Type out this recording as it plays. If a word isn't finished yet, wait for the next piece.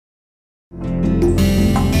Hello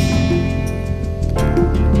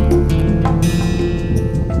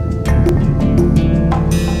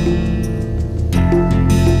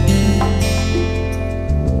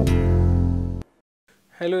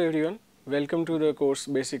everyone, welcome to the course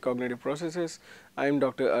Basic Cognitive Processes. I am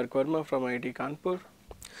Dr. Ark Verma from IIT Kanpur.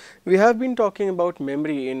 We have been talking about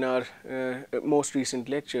memory in our most recent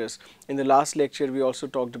lectures. In the last lecture, we also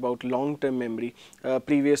talked about long-term memory.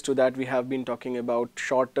 Previous to that, we have been talking about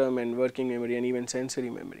short-term and working memory and even sensory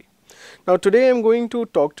memory. Now today I am going to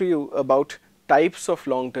talk to you about types of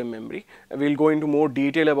long-term memory. We will go into more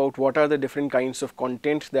detail about what are the different kinds of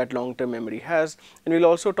content that long-term memory has, and we will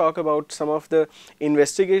also talk about some of the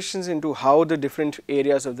investigations into how the different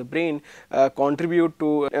areas of the brain contribute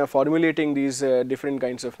to formulating these different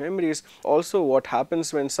kinds of memories. Also, what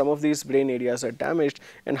happens when some of these brain areas are damaged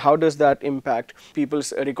and how does that impact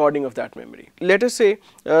people's recording of that memory. Let us say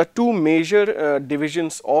two major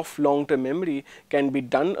divisions of long-term memory can be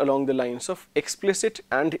done along the lines of explicit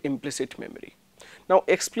and implicit memory. Now,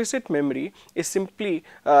 explicit memory is simply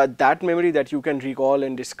that memory that you can recall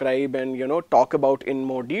and describe and talk about in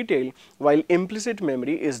more detail, while implicit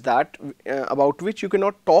memory is that about which you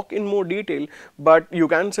cannot talk in more detail, but you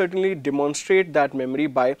can certainly demonstrate that memory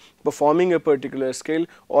by performing a particular skill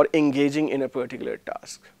or engaging in a particular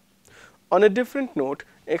task. On a different note,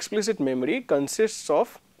 explicit memory consists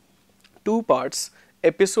of two parts: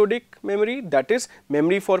 episodic memory, that is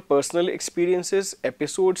memory for personal experiences,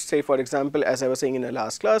 episodes. Say for example, as I was saying in the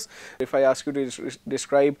last class, if I ask you to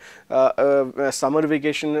describe a summer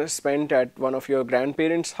vacation spent at one of your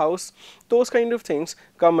grandparents' house, those kind of things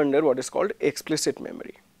come under what is called explicit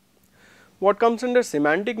memory. What comes under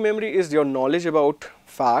semantic memory is your knowledge about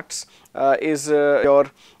facts, your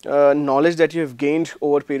knowledge that you have gained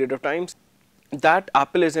over a period of time. That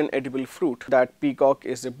apple is an edible fruit, that peacock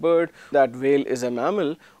is a bird, that whale is a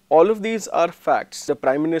mammal. All of these are facts. The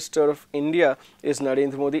Prime Minister of India is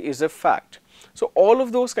Narendra Modi is a fact. So, all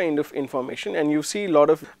of those kind of information, and you see a lot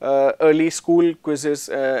of early school quizzes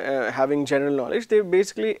having general knowledge, they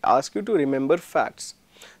basically ask you to remember facts.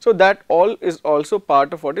 So, that all is also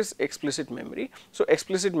part of what is explicit memory. So,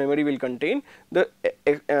 explicit memory will contain the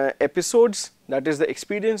episodes, that is the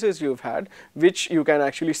experiences you have had, which you can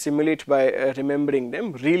actually simulate by remembering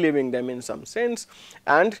them, reliving them in some sense,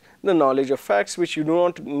 and the knowledge of facts, which you do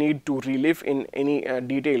not need to relive in any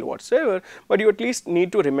detail whatsoever, but you at least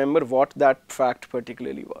need to remember what that fact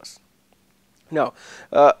particularly was. Now,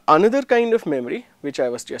 another kind of memory which I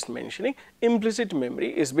was just mentioning, implicit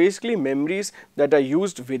memory, is basically memories that are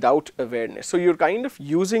used without awareness. So, you are kind of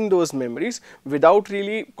using those memories without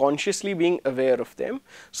really consciously being aware of them.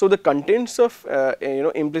 So, the contents of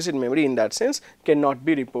implicit memory in that sense cannot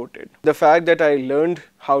be reported. The fact that I learned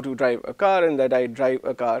how to drive a car and that I drive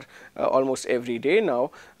a car almost every day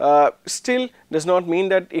now still does not mean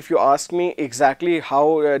that if you ask me exactly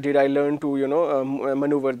how did I learn to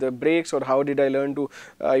maneuver the brakes, or how did I learn to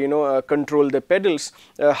control the pedals,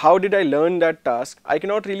 how did I learn that task, I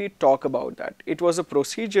cannot really talk about that. It was a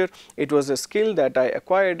procedure, it was a skill that I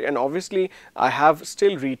acquired, and obviously I have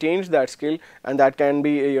still retained that skill, and that can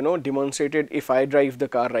be demonstrated if I drive the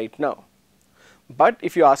car right now. But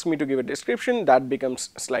if you ask me to give a description, that becomes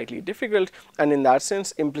slightly difficult, and in that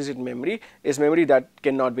sense implicit memory is memory that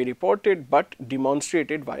cannot be reported but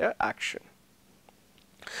demonstrated via action.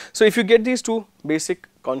 So, if you get these two basic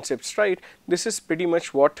concepts right, this is pretty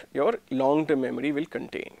much what your long-term memory will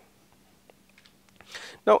contain.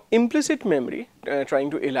 Now, implicit memory,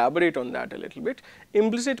 trying to elaborate on that a little bit,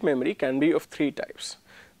 implicit memory can be of three types: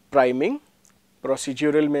 priming,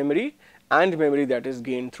 procedural memory, and memory that is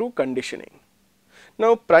gained through conditioning.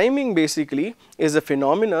 Now, priming basically is a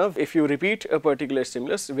phenomena. If you repeat a particular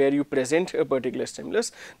stimulus, where you present a particular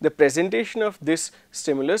stimulus, the presentation of this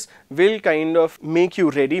stimulus will kind of make you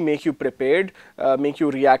ready, make you prepared, make you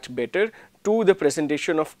react better to the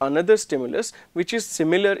presentation of another stimulus which is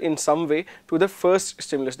similar in some way to the first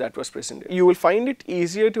stimulus that was presented. You will find it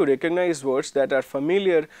easier to recognize words that are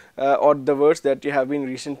familiar or the words that you have been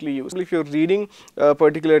recently used. If you are reading a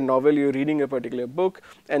particular novel, you are reading a particular book,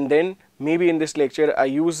 and then maybe in this lecture I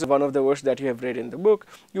use one of the words that you have read in the book,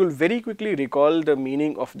 you will very quickly recall the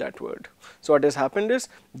meaning of that word. So, what has happened is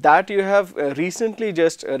that you have recently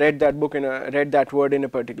just read that book and read that word in a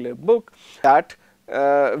particular book, that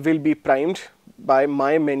will be primed by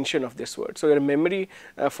my mention of this word. So, your memory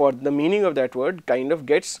for the meaning of that word kind of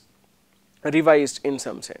gets revised in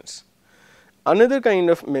some sense. Another kind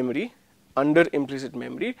of memory under implicit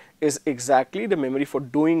memory is exactly the memory for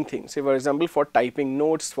doing things. Say for example, for typing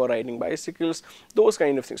notes, for riding bicycles, those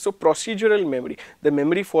kind of things. So, procedural memory, the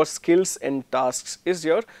memory for skills and tasks, is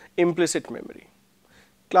your implicit memory.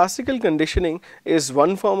 Classical conditioning is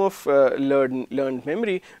one form of learned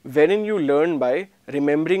memory wherein you learn by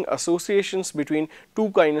remembering associations between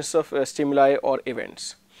two kinds of stimuli or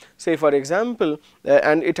events. Say for example,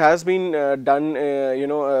 and it has been done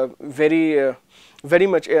very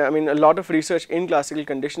much, I mean a lot of research in classical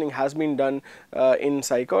conditioning has been done in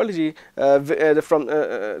psychology.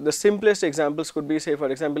 The simplest examples could be, say for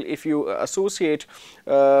example, if you associate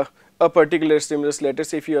a particular stimulus, let us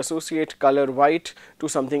say if you associate color white to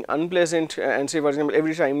something unpleasant, and say for example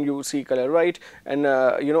every time you see color white and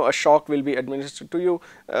a shock will be administered to you,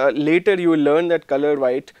 later you will learn that color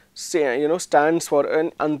white stands for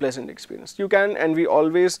an unpleasant experience. You can, and we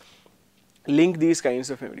always link these kinds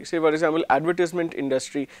of memories. Say for example, advertisement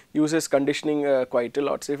industry uses conditioning quite a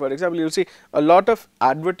lot. Say for example, you will see a lot of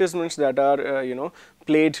advertisements that are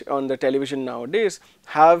played on the television nowadays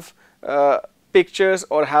have pictures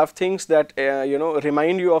or have things that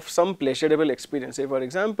remind you of some pleasurable experience. Say for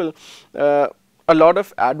example, a lot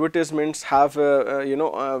of advertisements have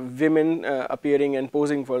women appearing and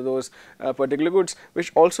posing for those particular goods,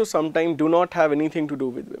 which also sometimes do not have anything to do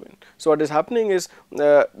with women. So what is happening is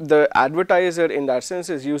the advertiser in that sense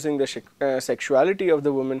is using the sexuality of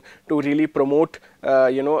the woman to really promote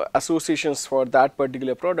associations for that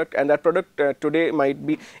particular product, and that product today might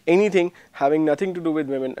be anything having nothing to do with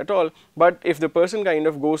women at all. But if the person kind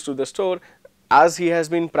of goes to the store, as he has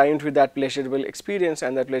been primed with that pleasurable experience,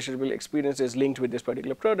 and that pleasurable experience is linked with this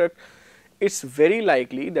particular product, it's very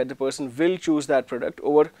likely that the person will choose that product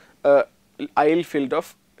over an aisle filled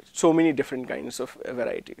of so many different kinds of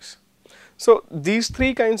varieties. So these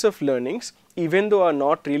three kinds of learnings, even though are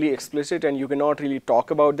not really explicit and you cannot really talk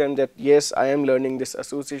about them, that yes, I am learning this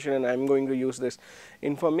association and I am going to use this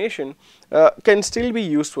information, can still be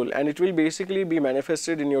useful, and it will basically be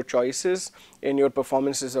manifested in your choices, in your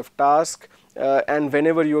performances of task, and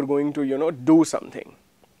whenever you are going to do something.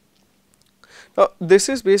 Now this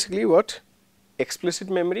is basically what explicit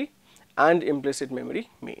memory and implicit memory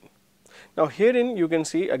mean. Now herein you can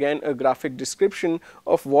see again a graphic description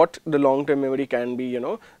of what the long term memory can be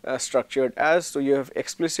structured as. So you have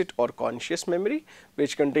explicit or conscious memory,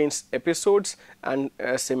 which contains episodes and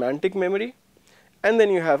semantic memory, and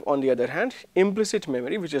then you have on the other hand implicit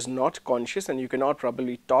memory, which is not conscious and you cannot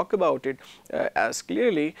probably talk about it as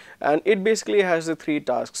clearly, and it basically has the three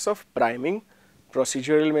tasks of priming,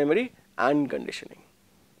 procedural memory and conditioning.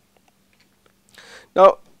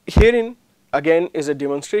 Now herein again is a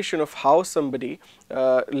demonstration of how somebody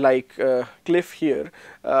like Cliff here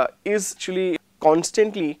is actually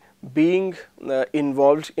constantly being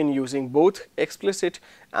involved in using both explicit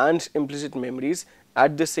and implicit memories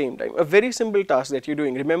at the same time. A very simple task that you are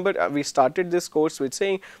doing. Remember, we started this course with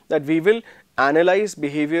saying that we will analyze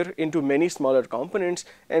behavior into many smaller components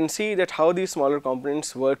and see that how these smaller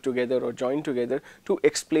components work together or join together to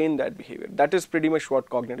explain that behavior. That is pretty much what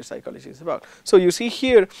cognitive psychology is about. So you see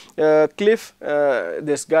here Cliff,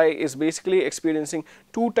 this guy is basically experiencing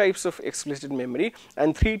two types of explicit memory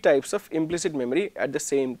and three types of implicit memory at the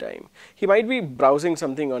same time. He might be browsing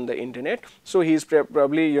something on the internet, so he is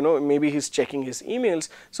probably maybe he is checking his emails.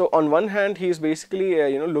 So on one hand he is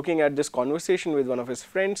basically looking at this conversation with one of his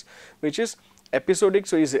friends, which is episodic,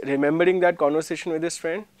 so he is remembering that conversation with his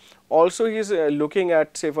friend. Also he is looking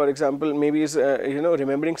at, say for example, maybe he is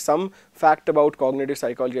remembering some fact about cognitive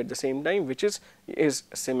psychology at the same time, which is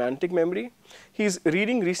semantic memory. He is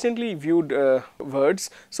reading recently viewed words,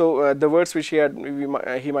 so the words which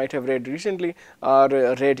he might have read recently are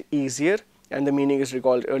read easier and the meaning is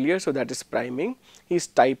recalled earlier, so that is priming. He is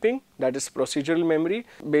typing, that is procedural memory,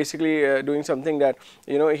 basically doing something that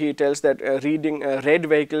he tells that reading red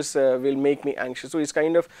vehicles will make me anxious, so he is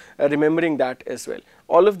kind of remembering that as well.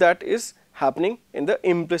 All of that is happening in the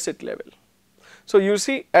implicit level. So you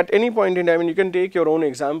see at any point in time, and you can take your own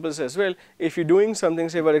examples as well, if you are doing something,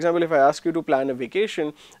 say for example, if I ask you to plan a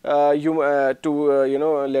vacation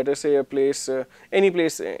let us say a place, any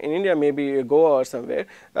place in India, maybe Goa or somewhere,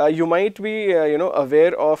 you might be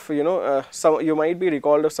aware of you might be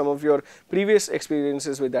recalled of some of your previous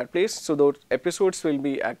experiences with that place, so those episodes will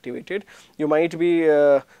be activated. You might be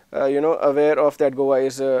aware of that Goa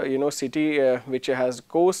is a city which has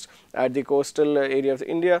coast at the coastal area of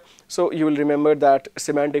India, so you will remember that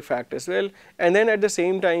semantic fact as well. And then at the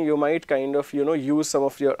same time you might kind of use some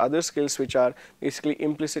of your other skills which are basically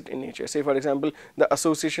implicit in nature. Say for example, the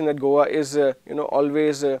association that Goa is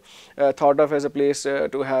always thought of as a place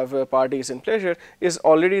to have parties and pleasure is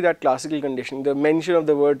already that classical conditioning. The mention of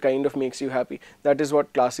the word kind of makes you happy. That is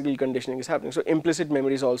what classical conditioning is happening. So implicit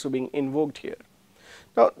memory is also being invoked here.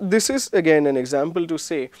 Now, this is again an example to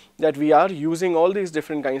say that we are using all these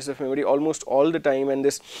different kinds of memory almost all the time, and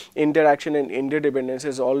this interaction and interdependence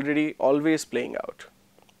is already always playing out.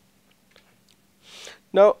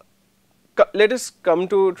 Now, let us come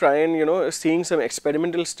to try and seeing some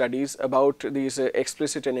experimental studies about these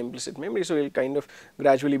explicit and implicit memory. So, we will kind of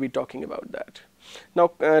gradually be talking about that.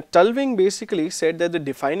 Now, Tulving basically said that the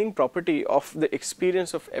defining property of the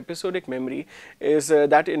experience of episodic memory is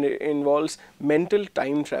that it involves mental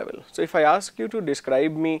time travel. So, if I ask you to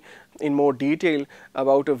describe me in more detail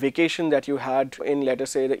about a vacation that you had in, let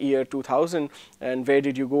us say, the year 2000, and where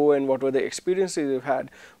did you go and what were the experiences you had,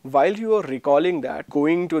 while you are recalling that,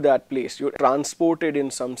 going to that place, you are transported in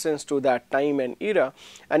some sense to that time and era,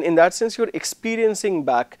 and in that sense you are experiencing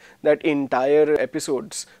back that entire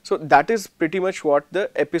episodes. So, that is pretty much what the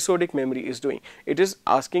episodic memory is doing. It is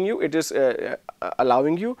asking you, it is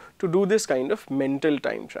allowing you to do this kind of mental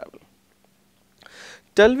time travel.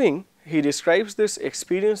 Tulving, he describes this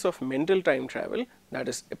experience of mental time travel, that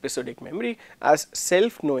is episodic memory, as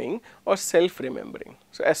self-knowing or self-remembering.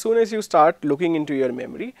 So, as soon as you start looking into your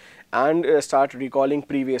memory and start recalling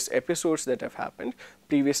previous episodes that have happened,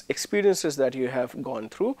 previous experiences that you have gone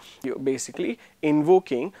through, you are basically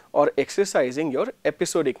invoking or exercising your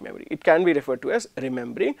episodic memory. It can be referred to as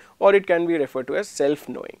remembering, or it can be referred to as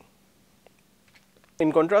self-knowing.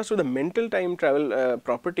 In contrast to the mental time travel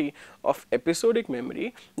property of episodic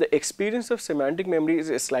memory, the experience of semantic memory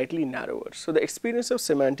is slightly narrower. So, the experience of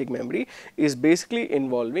semantic memory is basically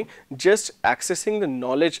involving just accessing the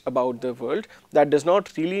knowledge about the world that does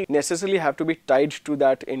not really necessarily have to be tied to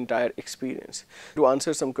that entire experience. To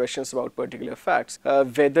answer some questions about particular facts,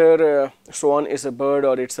 whether swan is a bird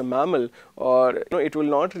or it's a mammal, or it will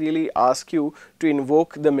not really ask you to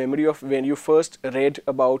invoke the memory of when you first read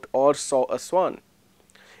about or saw a swan.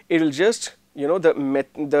 It will just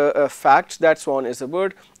the fact that swan is a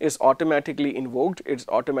bird is automatically invoked, it is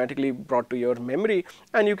automatically brought to your memory,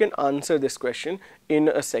 and you can answer this question in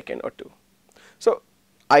a second or two. So,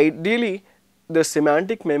 ideally the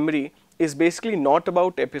semantic memory is basically not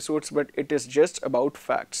about episodes, but it is just about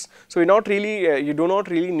facts. So, you do not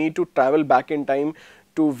really need to travel back in time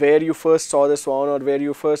to where you first saw the swan, or where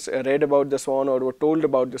you first read about the swan or were told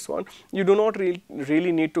about the swan. You do not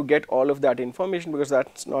really need to get all of that information, because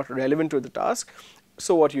that is not relevant to the task.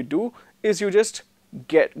 So, what you do is you just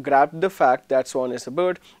grab the fact that swan is a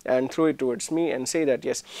bird and throw it towards me and say that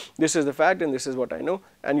yes, this is the fact and this is what I know,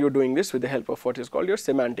 and you are doing this with the help of what is called your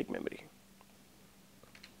semantic memory.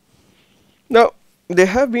 Now, there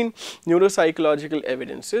have been neuropsychological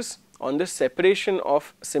evidences on the separation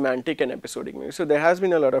of semantic and episodic memory. So, there has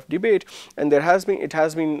been a lot of debate, and it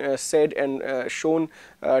has been said and shown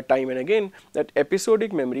time and again that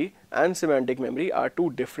episodic memory and semantic memory are two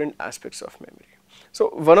different aspects of memory. So,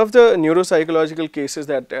 one of the neuropsychological cases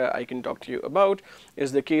that I can talk to you about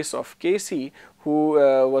is the case of Casey, who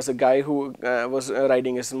was a guy who was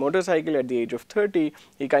riding his motorcycle at the age of 30.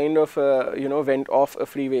 He kind of went off a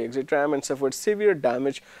freeway exit ramp and suffered severe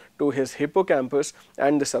damage to his hippocampus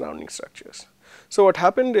and the surrounding structures. So, what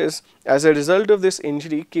happened is, as a result of this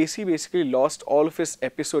injury, Casey basically lost all of his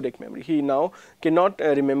episodic memory. He now cannot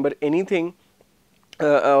remember anything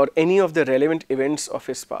or any of the relevant events of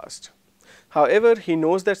his past. However, he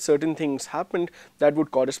knows that certain things happened that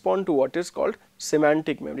would correspond to what is called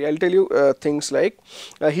semantic memory. I will tell you things like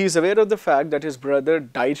he is aware of the fact that his brother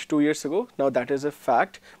died 2 years ago. Now, that is a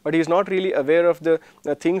fact, but he is not really aware of the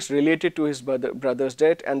things related to his brother's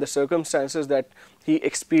death and the circumstances that he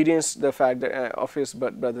experienced the fact that, of his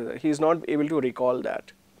brother. He is not able to recall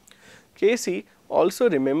that. Casey also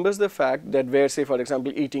remembers the fact that where, say for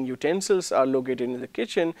example, eating utensils are located in the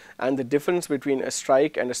kitchen and the difference between a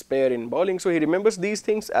strike and a spare in bowling. So, he remembers these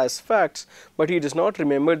things as facts, but he does not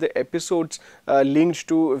remember the episodes linked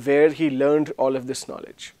to where he learned all of this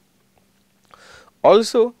knowledge.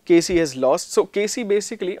 Also, Casey has lost, so Casey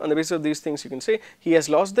basically on the basis of these things you can say he has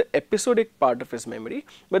lost the episodic part of his memory,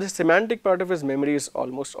 but the semantic part of his memory is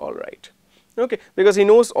almost alright. Okay, because he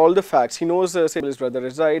knows all the facts. He knows say his brother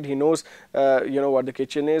reside, he knows what the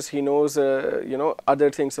kitchen is, he knows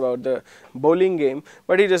other things about the bowling game,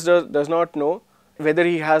 but he just does not know whether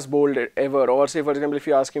he has bowled ever, or say for example if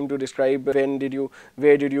you ask him to describe where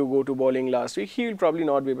did you go to bowling last week, he will probably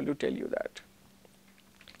not be able to tell you that.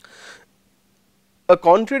 A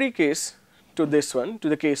contrary case to this one, to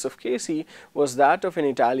the case of Casey, was that of an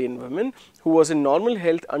Italian woman who was in normal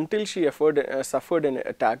health until she suffered an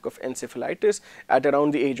attack of encephalitis at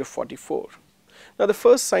around the age of 44. Now, the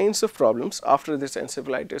first signs of problems after this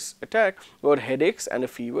encephalitis attack were headaches and a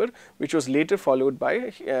fever, which was later followed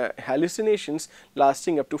by hallucinations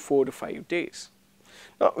lasting up to 4 to 5 days.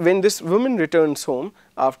 Now, when this woman returns home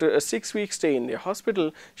after a 6-week stay in the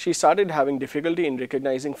hospital, she started having difficulty in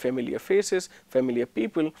recognizing familiar faces, familiar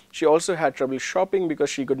people. She also had trouble shopping because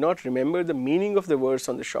she could not remember the meaning of the words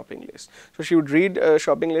on the shopping list. So, she would read a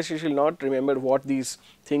shopping list, she will not remember what these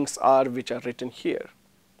things are which are written here.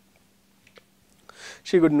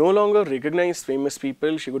 She could no longer recognize famous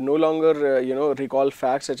people. She could no longer, recall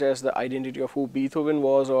facts such as the identity of who Beethoven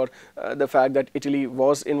was, or the fact that Italy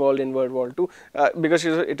was involved in World War II. Because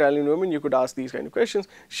she's an Italian woman, you could ask these kind of questions.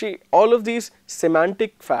 All of these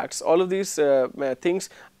semantic facts, all of these things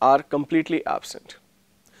are completely absent.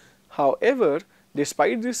 However,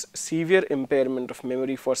 despite this severe impairment of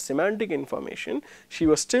memory for semantic information, she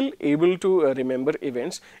was still able to remember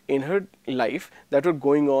events in her life that were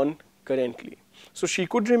going on currently. So, she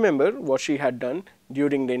could remember what she had done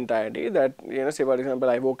during the entire day, that say for example,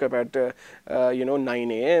 I woke up at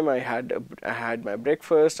 9 a.m. I had my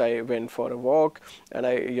breakfast, I went for a walk, and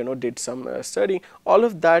I did some study. All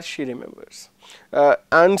of that she remembers.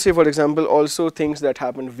 And say for example, also things that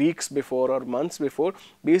happened weeks before or months before,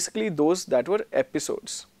 basically those that were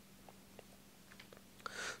episodes.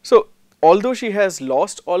 So, although she has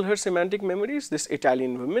lost all her semantic memories, this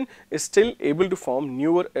Italian woman is still able to form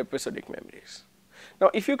newer episodic memories. Now,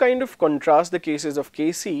 if you kind of contrast the cases of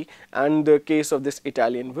Casey and the case of this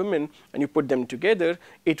Italian woman and you put them together,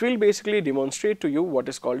 it will basically demonstrate to you what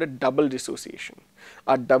is called a double dissociation.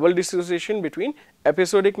 A double dissociation between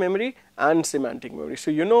episodic memory and semantic memory.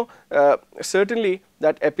 So, certainly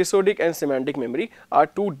that episodic and semantic memory are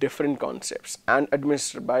two different concepts and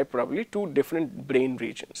administered by probably two different brain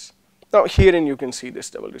regions. Now, herein you can see this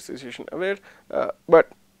double dissociation aware,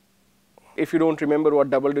 but if you do not remember what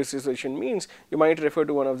double dissociation means, you might refer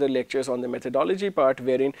to one of the lectures on the methodology part,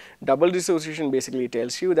 wherein double dissociation basically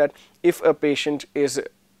tells you that if a patient is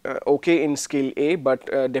okay in skill A but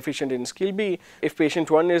deficient in skill B, if patient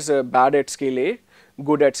 1 is bad at skill A,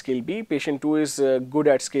 good at skill B, patient 2 is good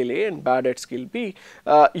at skill A and bad at skill B,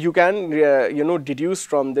 you can deduce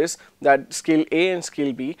from this that skill A and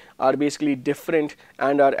skill B are basically different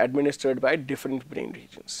and are administered by different brain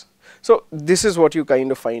regions. So, this is what you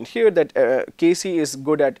kind of find here, that Casey is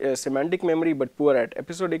good at semantic memory but poor at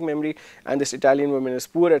episodic memory, and this Italian woman is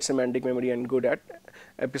poor at semantic memory and good at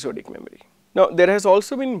episodic memory. Now, there has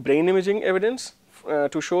also been brain imaging evidence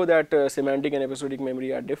to show that semantic and episodic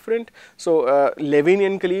memory are different. So, Levine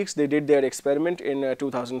and colleagues, they did their experiment in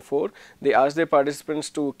 2004. They asked their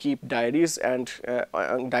participants to keep diaries and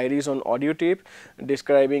diaries on audio tape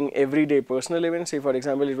describing everyday personal events. Say for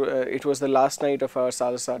example, it was the last night of our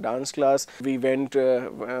salsa dance class. We went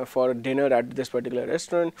for dinner at this particular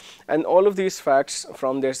restaurant, and all of these facts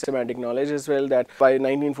from their semantic knowledge as well, that by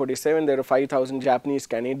 1947 there were 5,000 Japanese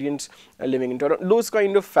Canadians living in Toronto. Those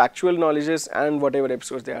kind of factual knowledges and whatever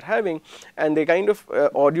episodes they are having, and they kind of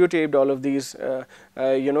audio taped all of these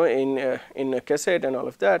in a cassette and all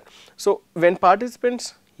of that. So, when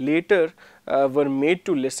participants later were made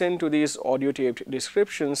to listen to these audio taped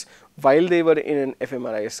descriptions while they were in an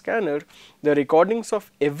fMRI scanner, the recordings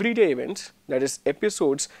of everyday events, that is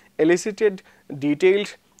episodes, elicited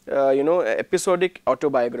detailed episodic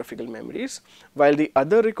autobiographical memories, while the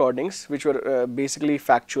other recordings, which were basically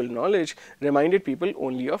factual knowledge, reminded people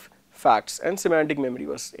only of facts, and semantic memory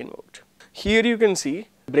was invoked. Here you can see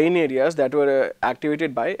brain areas that were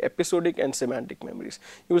activated by episodic and semantic memories.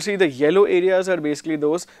 You will see the yellow areas are basically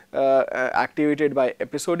those activated by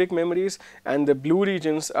episodic memories, and the blue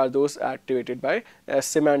regions are those activated by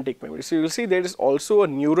semantic memories. So, you will see there is also a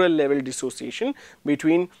neural level dissociation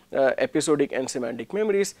between episodic and semantic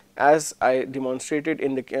memories, as I demonstrated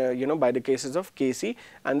in the by the cases of Casey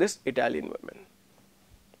and this Italian woman.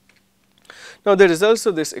 Now, the results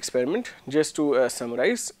of this experiment, just to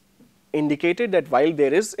summarize, indicated that while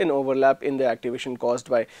there is an overlap in the activation caused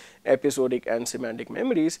by episodic and semantic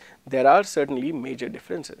memories, there are certainly major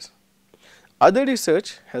differences. Other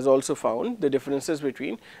research has also found the differences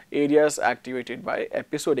between areas activated by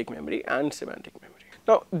episodic memory and semantic memory.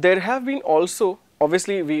 Now, there have been also,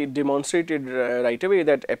 obviously we demonstrated right away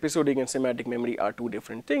that episodic and semantic memory are two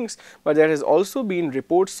different things, but there has also been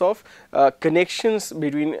reports of connections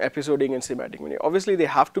between episodic and semantic memory. Obviously, they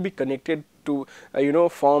have to be connected to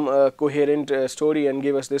form a coherent story and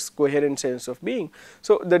give us this coherent sense of being.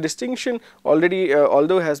 So, the distinction already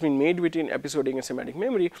although has been made between episodic and semantic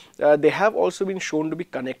memory, they have also been shown to be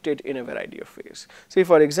connected in a variety of ways. Say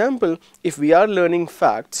for example, if we are learning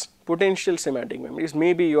facts, potential semantic memories.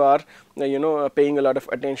 Maybe you are paying a lot of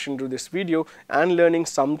attention to this video and learning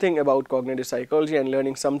something about cognitive psychology and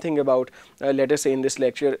learning something about let us say in this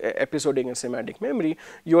lecture episodic and semantic memory.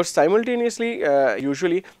 You are simultaneously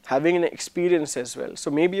usually having an experience as well.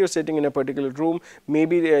 So maybe you are sitting in a particular room,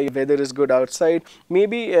 maybe the weather is good outside,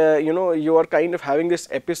 maybe you are kind of having this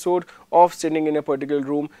episode of sitting in a particular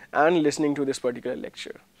room and listening to this particular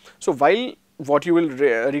lecture. So while what you will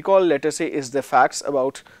recall, let us say, is the facts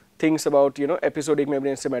about things about episodic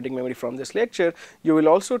memory and semantic memory from this lecture, you will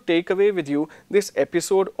also take away with you this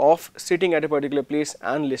episode of sitting at a particular place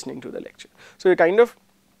and listening to the lecture. So you kind of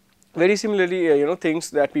very similarly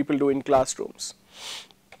things that people do in classrooms.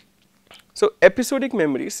 So episodic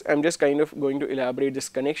memories, I am just kind of going to elaborate this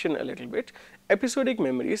connection a little bit. Episodic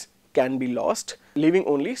memories can be lost, leaving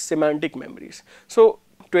only semantic memories. So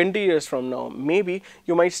 20 years from now, maybe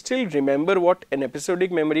you might still remember what an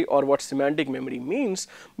episodic memory or what semantic memory means,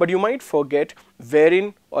 but you might forget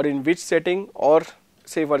wherein or in which setting, or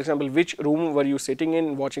say for example which room were you sitting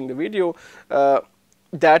in watching the video,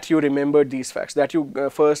 that you remembered these facts, that you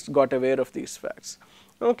first got aware of these facts.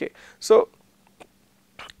 Okay, so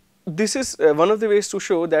this is one of the ways to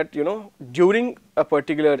show that during a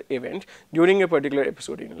particular event, during a particular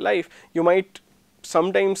episode in your life, you might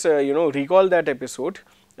sometimes recall that episode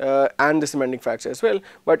and the semantic facts as well,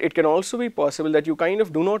 but it can also be possible that you kind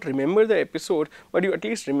of do not remember the episode, but you at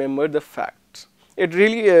least remember the facts. It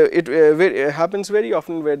really it happens very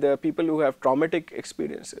often with the people who have traumatic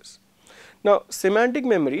experiences. Now, semantic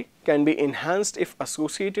memory can be enhanced if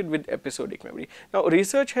associated with episodic memory. Now,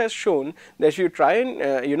 research has shown that if you try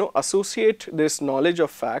and associate this knowledge of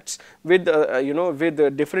facts with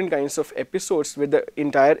with different kinds of episodes, with the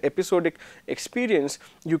entire episodic experience,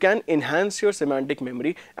 you can enhance your semantic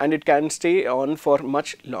memory and it can stay on for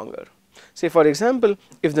much longer. Say for example,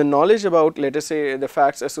 if the knowledge about, let us say, the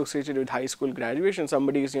facts associated with high school graduation,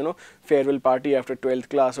 somebody's farewell party after 12th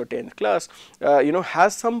class or 10th class,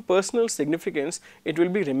 has some personal significance, it will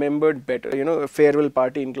be remembered better. A farewell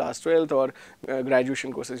party in class 12th or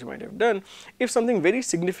graduation courses you might have done. If something very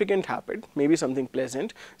significant happened, maybe something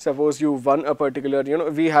pleasant, suppose you won a particular,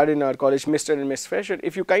 we had in our college Mr. and Miss Fresher,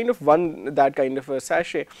 if you kind of won that kind of a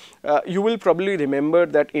sachet, you will probably remember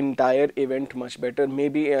that entire event much better,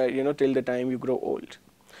 maybe till the time you grow old.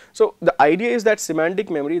 So the idea is that semantic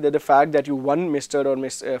memory, that the fact that you won Mr. or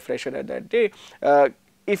Miss Fresher at that day,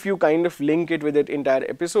 if you kind of link it with the entire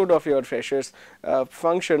episode of your freshers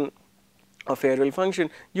function or farewell function,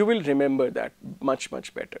 you will remember that much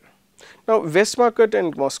better. Now, Westmarket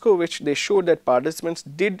and Moskowitz, they showed that participants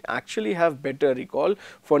did actually have better recall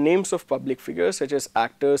for names of public figures such as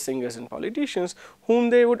actors, singers and politicians whom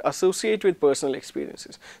they would associate with personal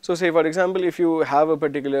experiences. So, say for example, if you have a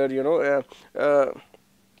particular you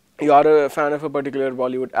are a fan of a particular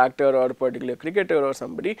Bollywood actor or a particular cricketer or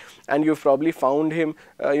somebody, and you've probably found him,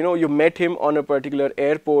 you met him on a particular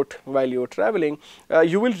airport while you were traveling,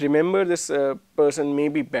 you will remember this person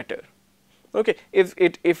maybe better. Okay, if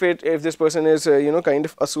this person is kind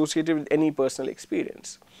of associated with any personal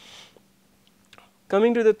experience.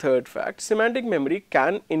 Coming to the third fact, semantic memory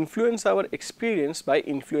can influence our experience by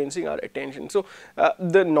influencing our attention. So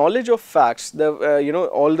the knowledge of facts, the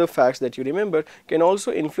all the facts that you remember can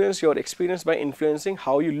also influence your experience by influencing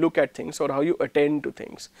how you look at things or how you attend to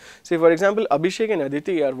things. Say for example, Abhishek and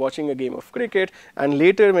Aditi are watching a game of cricket, and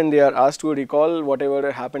later when they are asked to recall whatever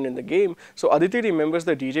happened in the game, so Aditi remembers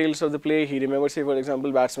the details of the play. He remembers, say for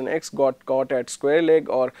example, batsman X got caught at square leg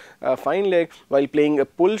or fine leg while playing a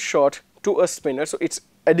pull shot to a spinner. So it's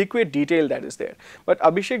adequate detail that is there, but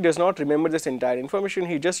Abhishek does not remember this entire information.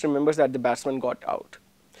 He just remembers that the batsman got out.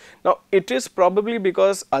 Now it is probably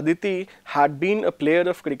because Aditi had been a player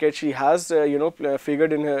of cricket. She has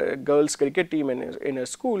figured in her girls cricket team in her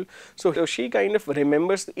school, so she kind of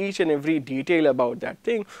remembers each and every detail about that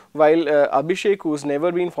thing, while Abhishek, who's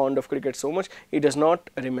never been fond of cricket so much, he does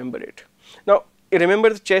not remember it. Now remember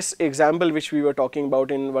the chess example which we were talking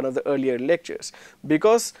about in one of the earlier lectures.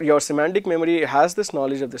 Because your semantic memory has this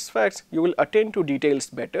knowledge of these facts, you will attend to details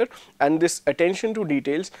better, and this attention to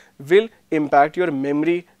details will impact your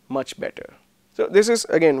memory much better. So this is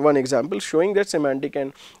again one example showing that semantic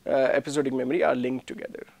and episodic memory are linked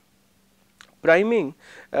together. Priming,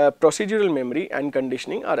 procedural memory and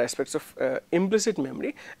conditioning are aspects of implicit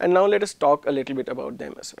memory, and now let us talk a little bit about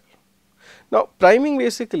them as well. Now, priming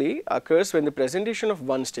basically occurs when the presentation of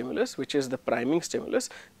one stimulus, which is the priming stimulus,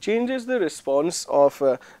 changes the response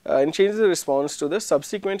to the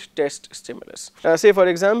subsequent test stimulus. Say for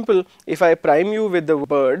example, if I prime you with the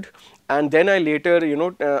bird and then I later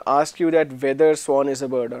ask you that whether swan is a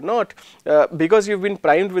bird or not, because you have been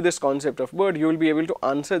primed with this concept of bird, you will be able to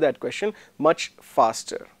answer that question much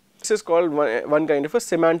faster. This is called one kind of a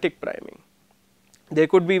semantic priming. There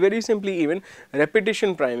could be very simply even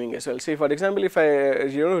repetition priming as well. Say for example, if I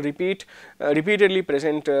repeatedly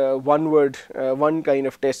present one word, one kind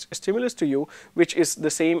of test stimulus to you, which is the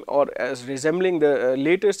same or as resembling the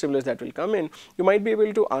later stimulus that will come in, you might be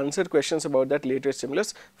able to answer questions about that later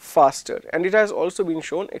stimulus faster. And it has also been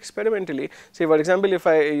shown experimentally. Say for example, if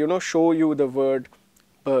I show you the word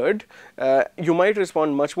bird, you might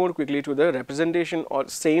respond much more quickly to the representation or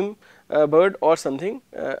same bird or something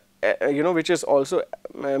which is also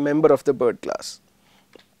a member of the bird class.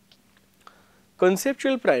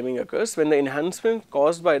 Conceptual priming occurs when the enhancement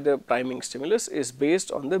caused by the priming stimulus is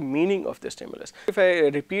based on the meaning of the stimulus. If I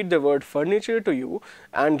repeat the word furniture to you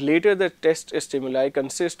and later the test stimuli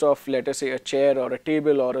consist of, let us say, a chair or a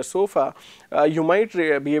table or a sofa, you might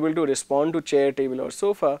be able to respond to chair, table or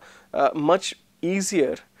sofa much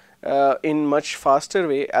easier in much faster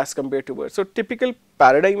way as compared to words. So, typical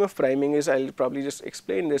paradigm of priming is, I will probably just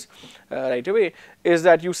explain this right away, is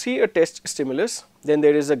that you see a test stimulus, then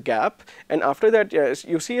there is a gap, and after that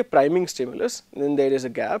you see a priming stimulus, then there is a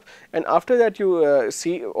gap, and after that you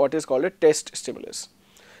see what is called a test stimulus.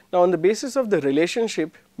 Now, on the basis of the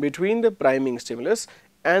relationship between the priming stimulus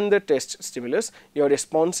and the test stimulus, your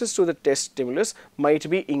responses to the test stimulus might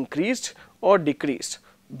be increased or decreased,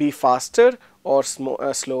 be faster or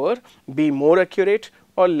slower, be more accurate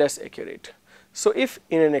or less accurate. So, if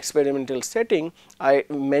in an experimental setting I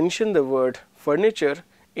mention the word furniture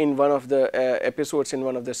in one of the episodes in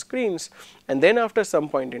one of the screens, and then after some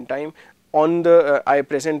point in time on the I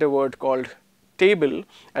present a word called table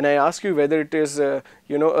and I ask you whether it is a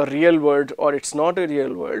real word or it is not a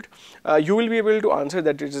real word, you will be able to answer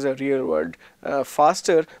that it is a real word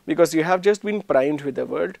faster, because you have just been primed with the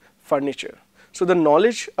word furniture. So, the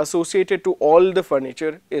knowledge associated to all the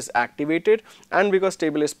furniture is activated, and because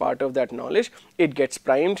table is part of that knowledge, it gets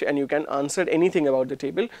primed and you can answer anything about the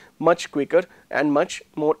table much quicker and much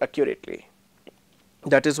more accurately.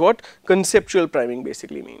 That is what conceptual priming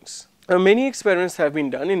basically means. Many experiments have been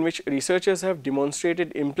done in which researchers have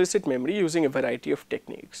demonstrated implicit memory using a variety of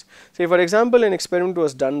techniques. Say for example, an experiment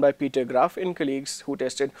was done by Peter Graf and colleagues who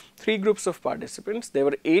tested 3 groups of participants. There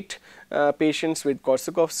were 8 patients with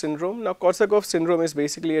Korsakoff syndrome. Now, Korsakoff syndrome is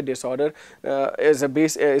basically a disorder, is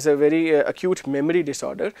a very acute memory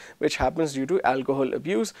disorder which happens due to alcohol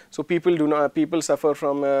abuse. So, people suffer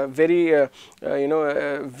from very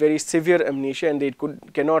very severe amnesia, and they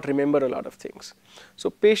cannot remember a lot of things. So,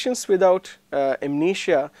 patients without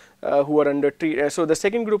amnesia who are under treatment. So, the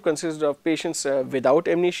second group consisted of patients without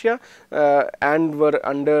amnesia and were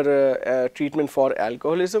under treatment for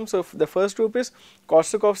alcoholism. So, the first group is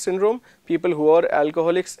Korsakoff syndrome, people who are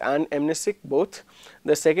alcoholics and amnesic both.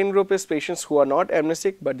 The second group is patients who are not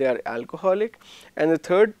amnesic but they are alcoholic, and the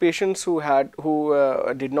third patients who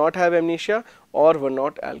did not have amnesia or were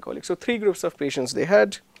not alcoholic. So, 3 groups of patients they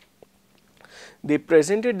had. They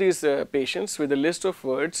presented these patients with a list of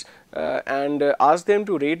words and asked them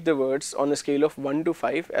to rate the words on a scale of 1 to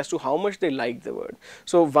 5 as to how much they liked the word.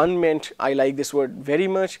 So, 1 meant I like this word very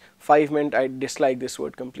much, 5 meant I dislike this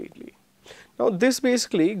word completely. Now, this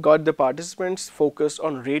basically got the participants focused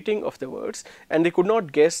on rating of the words, and they could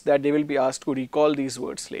not guess that they will be asked to recall these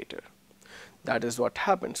words later. That is what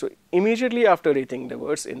happened. So, immediately after rating the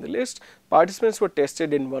words in the list, participants were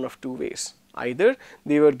tested in one of 2 ways. Either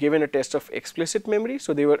they were given a test of explicit memory,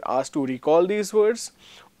 so they were asked to recall these words,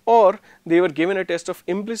 or they were given a test of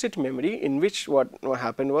implicit memory, in which what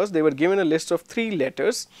happened was they were given a list of 3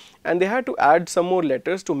 letters and they had to add some more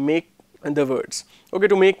letters to make the words, okay,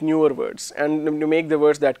 to make newer words and to make the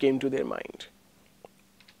words that came to their mind.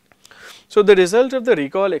 So, the result of the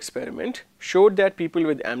recall experiment showed that people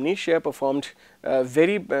with amnesia performed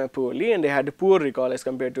very poorly, and they had a poor recall as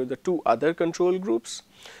compared to the 2 other control groups.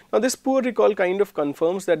 Now, this poor recall kind of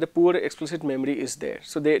confirms that the poor explicit memory is there.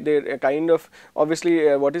 So, they kind of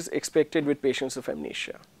obviously what is expected with patients of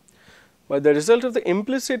amnesia. But the result of the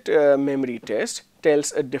implicit memory test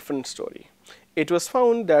tells a different story. It was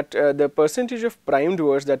found that the percentage of primed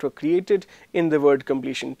words that were created in the word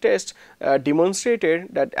completion test demonstrated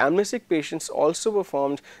that amnesic patients also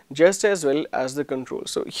performed just as well as the control.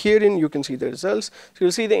 So, herein you can see the results. So, you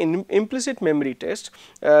will see the implicit memory test,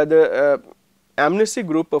 the amnesic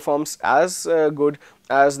group performs as good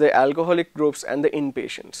as the alcoholic groups and the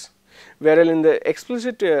inpatients. Whereas in the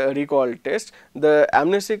explicit recall test, the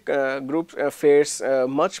amnesic group fares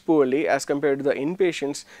much poorly as compared to the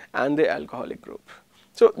inpatients and the alcoholic group.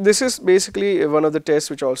 So this is basically one of the tests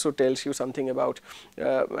which also tells you something about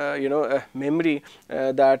memory,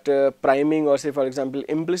 that priming, or say for example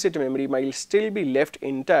implicit memory might still be left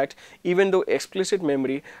intact even though explicit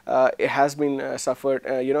memory has been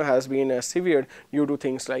severed due to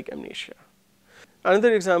things like amnesia.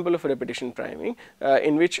 Another example of repetition priming,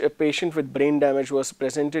 in which a patient with brain damage was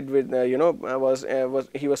presented with,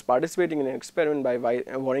 he was participating in an experiment by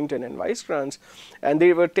Warrington and Weisskranz, and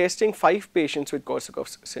they were testing 5 patients with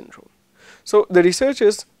Korsakoff's syndrome. So the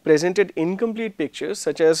researchers presented incomplete pictures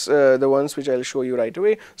such as the ones which I will show you right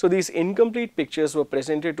away. So these incomplete pictures were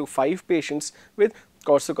presented to 5 patients with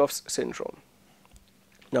Korsakoff's syndrome.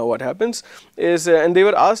 Now what happens is, and they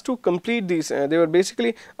were asked to complete these, they were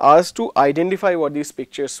basically asked to identify what these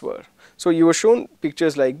pictures were. So you were shown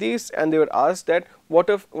pictures like these and they were asked that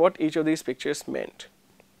what each of these pictures meant.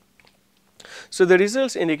 So the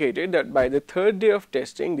results indicated that by the 3rd day of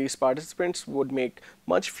testing, these participants would make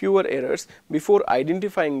much fewer errors before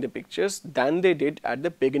identifying the pictures than they did at the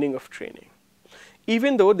beginning of training,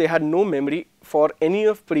 even though they had no memory for any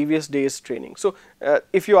of previous days training. So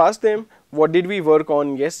if you ask them what did we work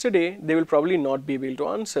on yesterday, they will probably not be able to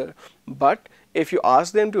answer. But if you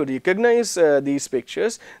ask them to recognize these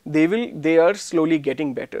pictures, they are slowly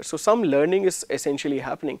getting better. So some learning is essentially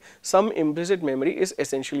happening, some implicit memory is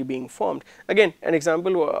essentially being formed. Again, an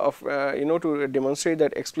example of to demonstrate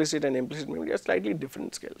that explicit and implicit memory are slightly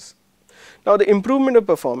different skills. Now the improvement of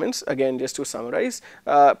performance, again just to summarize,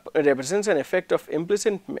 represents an effect of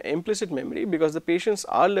implicit memory, because the patients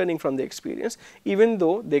are learning from the experience even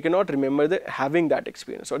though they cannot remember having that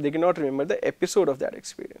experience, or they cannot remember the episode of that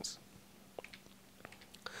experience.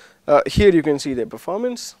 Here you can see their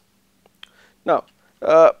performance. Now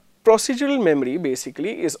procedural memory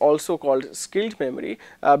basically is also called skilled memory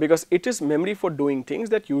because it is memory for doing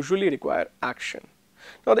things that usually require action.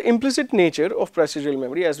 Now the implicit nature of procedural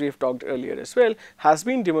memory, as we have talked earlier as well, has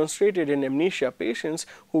been demonstrated in amnesia patients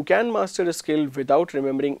who can master a skill without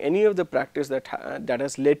remembering any of the practice that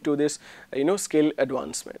has led to this skill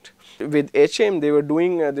advancement. With HM, they were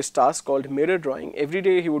doing this task called mirror drawing. Every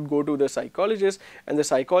day he would go to the psychologist and the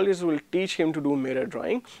psychologist will teach him to do mirror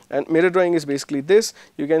drawing, and mirror drawing is basically this.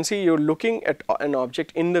 You can see you are looking at an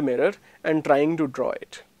object in the mirror and trying to draw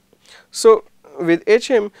it. So with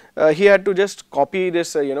HM, he had to just copy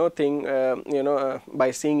this thing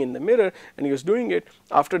by seeing in the mirror, and he was doing it.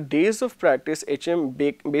 After days of practice, HM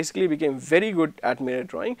basically became very good at mirror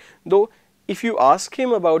drawing, though if you ask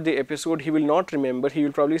him about the episode, he will not remember. He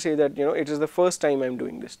will probably say that it is the first time I am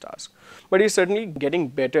doing this task, but he is certainly getting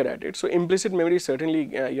better at it. So implicit memory is certainly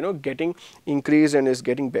getting increased and is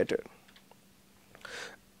getting better.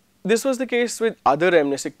 This was the case with other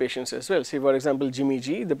amnesic patients as well. Say for example Jimmy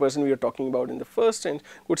G, the person we were talking about in the first sense,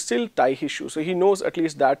 could still tie his shoe. So he knows at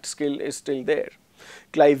least that skill is still there.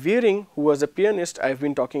 Clive Wearing, who was a pianist, I have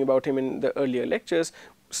been talking about him in the earlier lectures,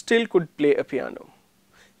 still could play a piano.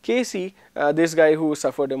 Casey, this guy who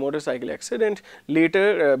suffered a motorcycle accident,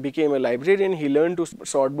 later became a librarian. He learned to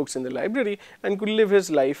sort books in the library and could live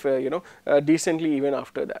his life decently even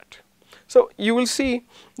after that. So you will see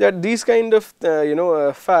that these kind of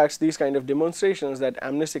facts, these kind of demonstrations that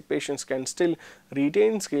amnesic patients can still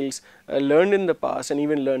retain skills learned in the past and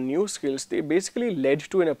even learn new skills, they basically led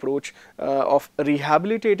to an approach of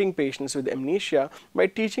rehabilitating patients with amnesia by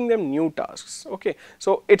teaching them new tasks. Okay,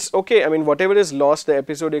 so it's okay. I mean, whatever is lost, the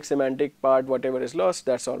episodic semantic part, whatever is lost,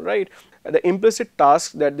 that's all right. The implicit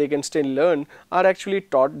tasks that they can still learn are actually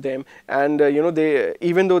taught them, and they,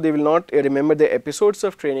 even though they will not remember the episodes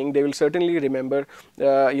of training, they will certainly remember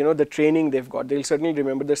the training they've got. They will certainly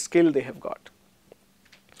remember the skill they have got.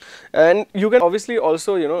 And you can obviously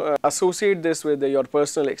also associate this with your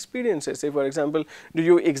personal experiences. Say for example, do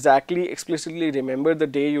you explicitly remember the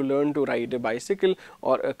day you learned to ride a bicycle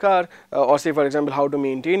or a car, or say for example how to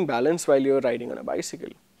maintain balance while you are riding on a bicycle?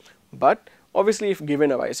 But obviously if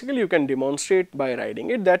given a bicycle, you can demonstrate by riding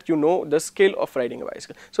it that you know the skill of riding a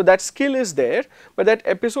bicycle. So that skill is there, but that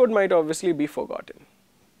episode might obviously be forgotten.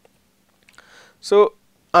 So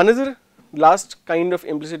another last kind of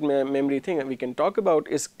implicit memory thing that we can talk about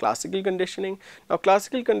is classical conditioning. Now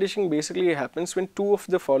classical conditioning basically happens when two of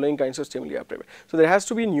the following kinds of stimuli are present. So there has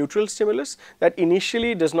to be neutral stimulus that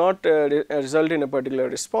initially does not result in a particular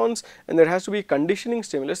response, and there has to be conditioning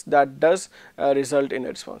stimulus that does result in a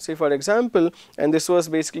response. Say for example, and this is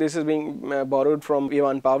being borrowed from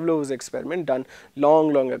Ivan Pavlov's experiment done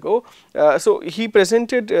long ago. So he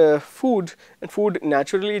presented food, and food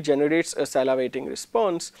naturally generates a salivating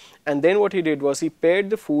response, and then what he did was he paired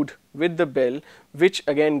the food with the bell, which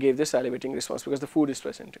again gave the salivating response because the food is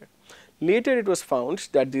present here. Later it was found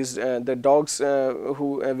that these the dogs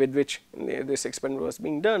with which this experiment was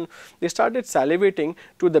being done, they started salivating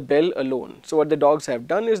to the bell alone. So what the dogs have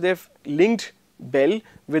done is they have linked bell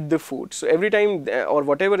with the food. So every time or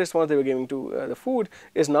whatever response they were giving to the food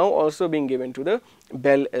is now also being given to the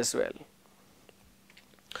bell as well.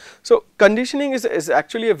 So conditioning is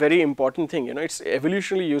actually a very important thing, you know, it's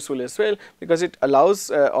evolutionarily useful as well, because it allows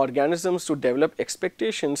organisms to develop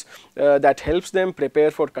expectations that helps them prepare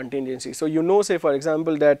for contingency. So you know, say for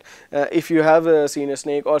example that if you have seen a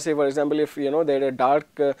snake, or say for example if you know there are dark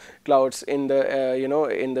clouds in the you know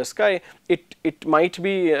in the sky, it might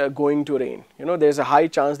be going to rain, you know, there is a high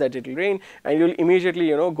chance that it will rain, and you will immediately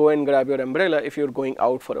you know go and grab your umbrella if you are going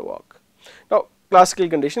out for a walk. Now classical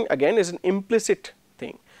conditioning again is an implicit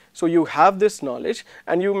thing. So you have this knowledge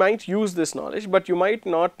and you might use this knowledge, but you might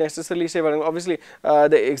not necessarily say, well, obviously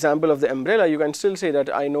the example of the umbrella, you can still say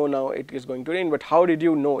that I know now it is going to rain, but how did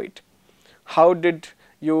you know it? How did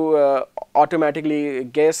you automatically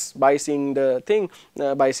guess by seeing the thing,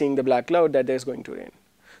 by seeing the black cloud, that there is going to rain?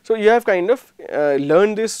 So you have kind of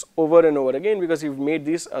learned this over and over again because you've made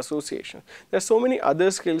these associations. There are so many other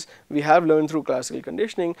skills we have learned through classical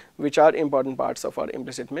conditioning which are important parts of our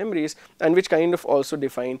implicit memories and which kind of also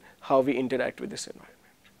define how we interact with this environment.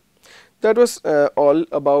 That was all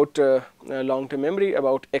about long-term memory,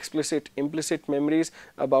 about explicit, implicit memories,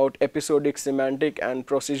 about episodic, semantic and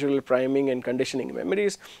procedural priming and conditioning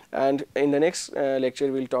memories, and in the next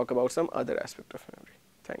lecture we will talk about some other aspect of memory.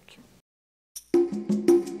 Thank you.